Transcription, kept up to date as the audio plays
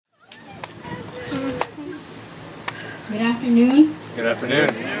Good afternoon. Good afternoon.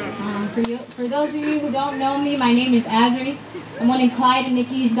 For those of you who don't know me, my name is Azri. I'm one of Clyde and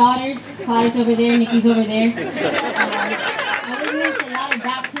Nikki's daughters. Clyde's over there, Nikki's over there. I witnessed a lot of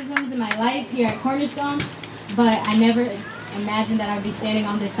baptisms in my life here at Cornerstone, but I never imagined that I would be standing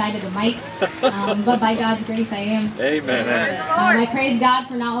on this side of the mic. But by God's grace, I am. Amen. I praise God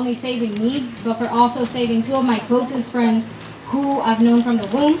for not only saving me, but for also saving two of my closest friends who I've known from the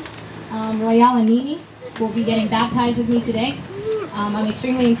womb. Royale and Nini will be getting baptized with me today. I'm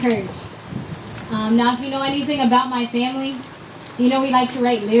extremely encouraged. Now, if you know anything about my family, you know we like to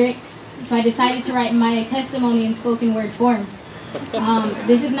write lyrics. So I decided to write my testimony in spoken word form.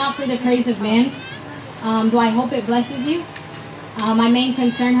 This is not for the praise of man, though I hope it blesses you. My main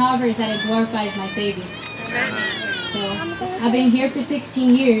concern, however, is that it glorifies my Savior. So I've been here for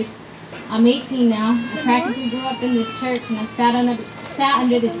 16 years. I'm 18 now. I practically grew up in this church, and I sat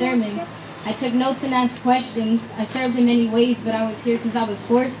under the sermons. I took notes and asked questions. I served in many ways, but I was here because I was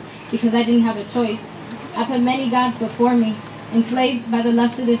forced, because I didn't have a choice. I put many gods before me. Enslaved by the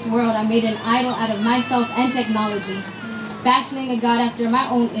lust of this world, I made an idol out of myself and technology, fashioning a God after my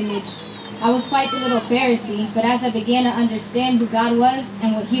own image. I was quite the little Pharisee, but as I began to understand who God was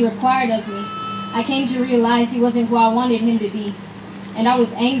and what He required of me, I came to realize He wasn't who I wanted Him to be. And I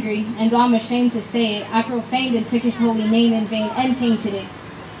was angry, and though I'm ashamed to say it, I profaned and took His holy name in vain and tainted it.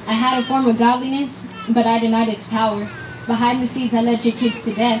 I had a form of godliness, but I denied its power. Behind the scenes, I led your kids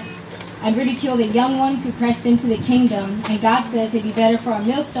to death. I ridiculed the young ones who pressed into the kingdom, and God says it'd be better for a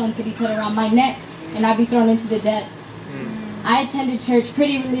millstone to be put around my neck, and I'd be thrown into the depths. I attended church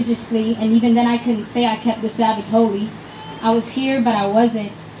pretty religiously, and even then I couldn't say I kept the Sabbath holy. I was here, but I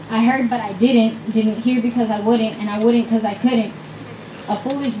wasn't. I heard, but I didn't hear because I wouldn't, and I wouldn't because I couldn't. A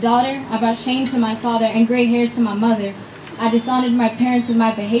foolish daughter, I brought shame to my father and gray hairs to my mother. I dishonored my parents with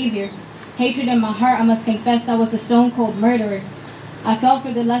my behavior. Hatred in my heart, I must confess I was a stone-cold murderer. I fell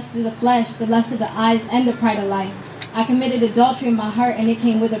for the lust of the flesh, the lust of the eyes, and the pride of life. I committed adultery in my heart, and it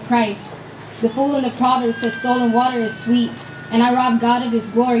came with a price. The fool in the Proverbs says stolen water is sweet, and I robbed God of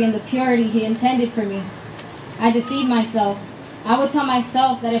His glory and the purity He intended for me. I deceived myself. I would tell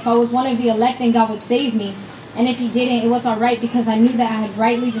myself that if I was one of the elect, then God would save me. And if He didn't, it was all right because I knew that I had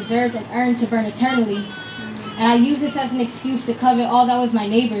rightly deserved and earned to burn eternally. And I used this as an excuse to covet all that was my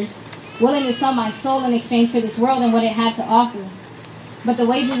neighbor's, willing to sell my soul in exchange for this world and what it had to offer. But the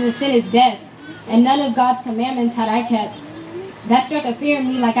wages of sin is death, and none of God's commandments had I kept. That struck a fear in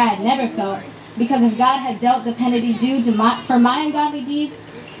me like I had never felt, because if God had dealt the penalty due to for my ungodly deeds,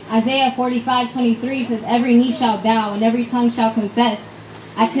 Isaiah 45:23 says, every knee shall bow and every tongue shall confess.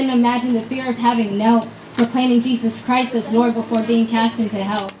 I couldn't imagine the fear of having knelt, proclaiming Jesus Christ as Lord before being cast into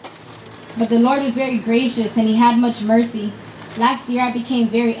hell. But the Lord was very gracious, and He had much mercy. Last year I became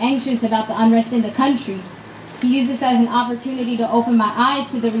very anxious about the unrest in the country. He used this as an opportunity to open my eyes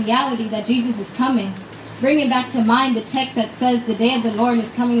to the reality that Jesus is coming, bringing back to mind the text that says the day of the Lord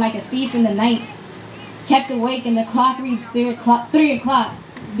is coming like a thief in the night. Kept awake, and the clock reads 3 o'clock,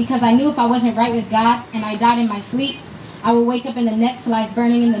 because I knew if I wasn't right with God and I died in my sleep, I would wake up in the next life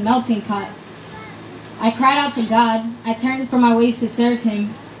burning in the melting pot. I cried out to God. I turned from my ways to serve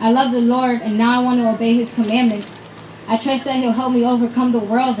Him. I love the Lord, and now I want to obey His commandments. I trust that He'll help me overcome the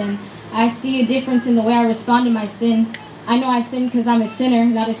world, and I see a difference in the way I respond to my sin. I know I sin because I'm a sinner,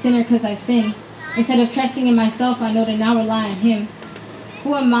 not a sinner because I sin. Instead of trusting in myself, I know to now rely on Him.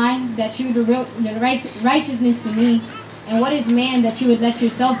 Who am I that you would righteousness to me? And what is man that you would let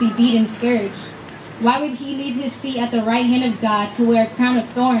yourself be beat and scourged? Why would he leave his seat at the right hand of God to wear a crown of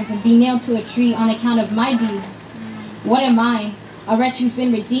thorns and be nailed to a tree on account of my deeds? What am I? A wretch who's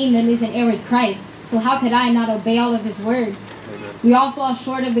been redeemed and is an heir with Christ. So how could I not obey all of His words? We all fall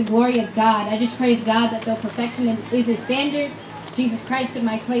short of the glory of God. I just praise God that though perfection is His standard, Jesus Christ took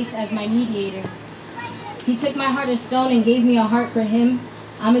my place as my mediator. He took my heart of stone and gave me a heart for Him.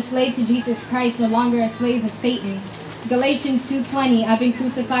 I'm a slave to Jesus Christ, no longer a slave of Satan. Galatians 2:20, I've been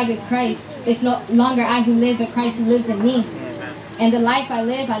crucified with Christ. It's no longer I who live, but Christ who lives in me. And the life I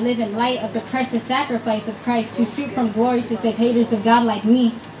live in light of the precious sacrifice of Christ, who stooped from glory to save haters of God like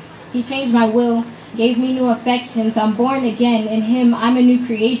me. He changed my will, gave me new affections. I'm born again. In Him, I'm a new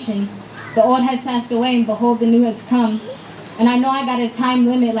creation. The old has passed away, and behold, the new has come. And I know I got a time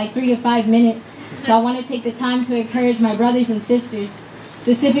limit, like 3 to 5 minutes. So I want to take the time to encourage my brothers and sisters,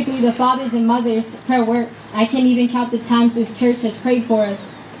 specifically the fathers and mothers. Prayer works. I can't even count the times this church has prayed for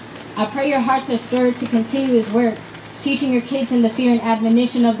us. I pray your hearts are stirred to continue His work, teaching your kids in the fear and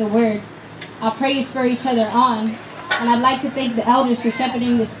admonition of the Word. I pray you spur each other on, and I'd like to thank the elders for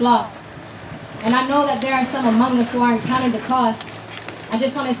shepherding this flock. And I know that there are some among us who aren't counting the cost. I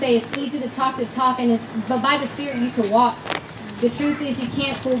just want to say it's easy to talk the talk, but by the Spirit you can walk. The truth is you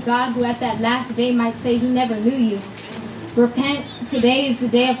can't fool God, who at that last day might say he never knew you. Repent. Today is the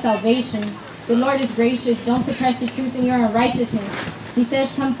day of salvation. The Lord is gracious. Don't suppress the truth in your unrighteousness. He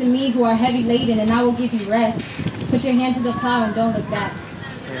says, come to me who are heavy laden, and I will give you rest. Put your hand to the plow and don't look back.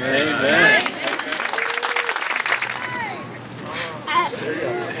 Amen.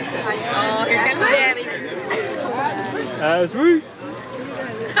 Oh, here comes Daddy. Azri.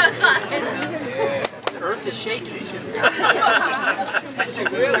 The earth is shaking. It's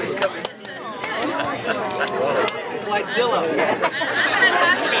coming. Like Zillow.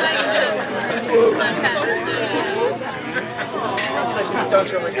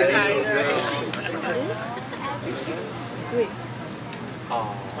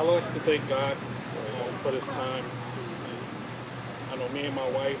 I like to thank God for this time. I know me and my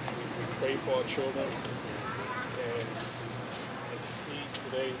wife, we pray for our children, and to see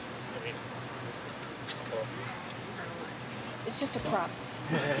today, I mean, It's just a prop.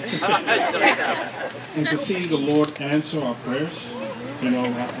 And to see the Lord answer our prayers, you know,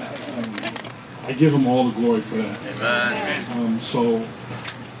 I give him all the glory for that. Amen. So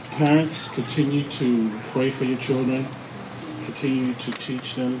parents, continue to pray for your children, continue to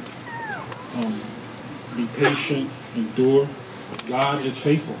teach them, be patient, endure. God is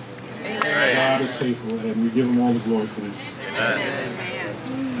faithful. Amen. God is faithful, and we give him all the glory for this.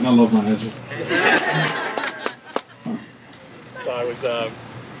 Amen. And I love my Azri. So I was,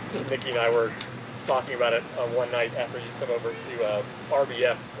 Nikki and I were talking about it one night after you come over to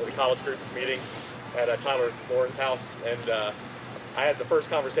RBF, or the college group meeting at Tyler Lauren's house, and I had the first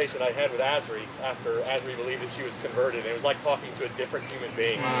conversation I had with Azri after Azri believed that she was converted. It was like talking to a different human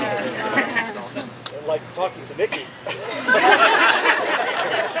being. Like talking to Nikki.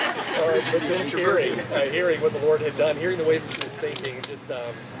 But just hearing what the Lord had done, hearing the way that she was thinking, just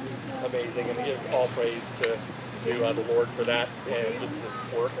amazing. And give all praise to the Lord for that, and just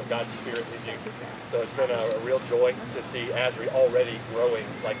the work of God's Spirit in you. So it's been a real joy to see Azri already growing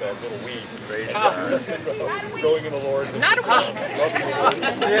like a little weed. Praise God. Growing in the Lord. Not a weed. Loving the Lord.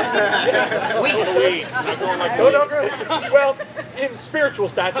 Weed. No, well, in spiritual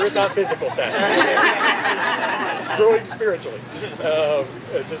stature, not physical stature. Growing spiritually.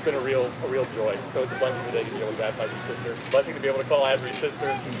 It's just been a real joy. So it's a blessing today to be able to baptize your sister. Blessing to be able to call Azri sister.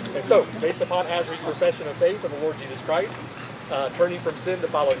 And so, based upon Azri's profession of faith in the Lord Jesus Christ, turning from sin to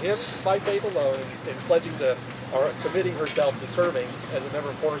follow him by faith alone, and pledging to, or committing herself to serving as a member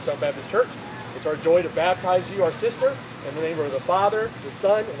of Cornerstone Baptist Church, it's our joy to baptize you, our sister, in the name of the Father, the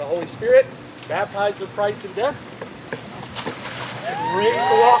Son, and the Holy Spirit, baptized with Christ in death, and raised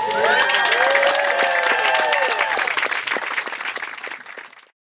to walk in the